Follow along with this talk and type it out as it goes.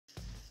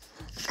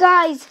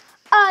Guys,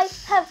 I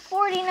have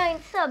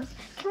 49 subs.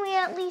 Can we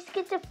at least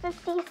get to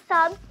 50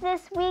 subs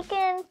this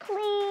weekend,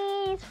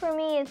 please? For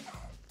me, it's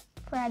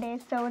Friday,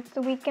 so it's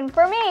the weekend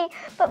for me.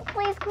 But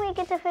please, can we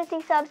get to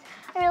 50 subs?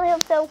 I really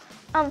hope so.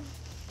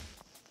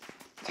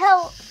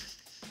 Tell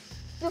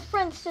your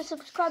friends to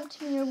subscribe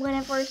to me or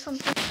whatever or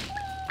something. Please.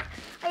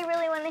 I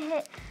really want to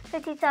hit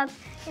 50 subs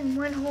in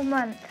one whole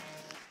month.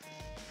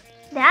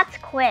 That's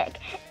quick.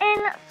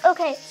 And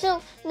okay,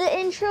 so the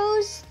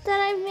intros that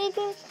I'm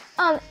making,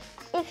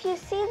 if you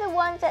see the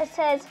ones that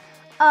says,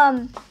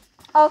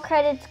 all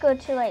credits go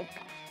to like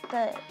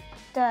the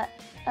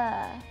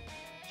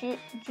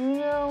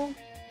Juno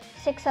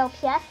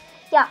 6LPS.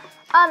 Yeah.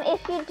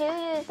 If you do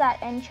use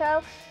that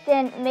intro,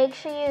 then make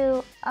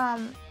sure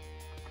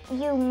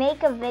you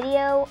make a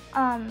video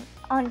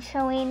on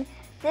showing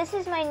this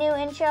is my new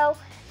intro,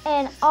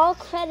 and all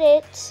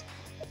credits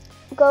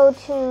go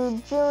to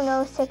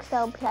Juno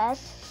 6LPS,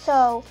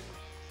 so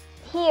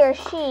he or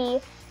she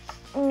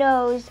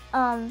knows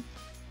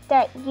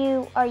that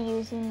you are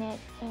using it.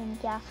 And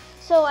yeah,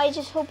 so I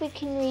just hope we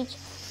can reach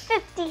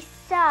 50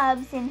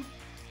 subs in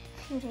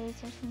a few days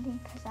or something,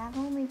 because I've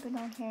only been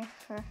on here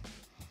for a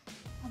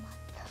month.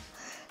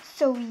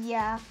 So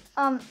yeah,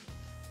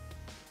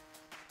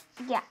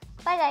 yeah,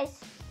 bye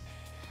guys.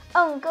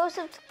 Go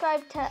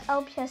subscribe to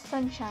LPS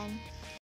Sunshine.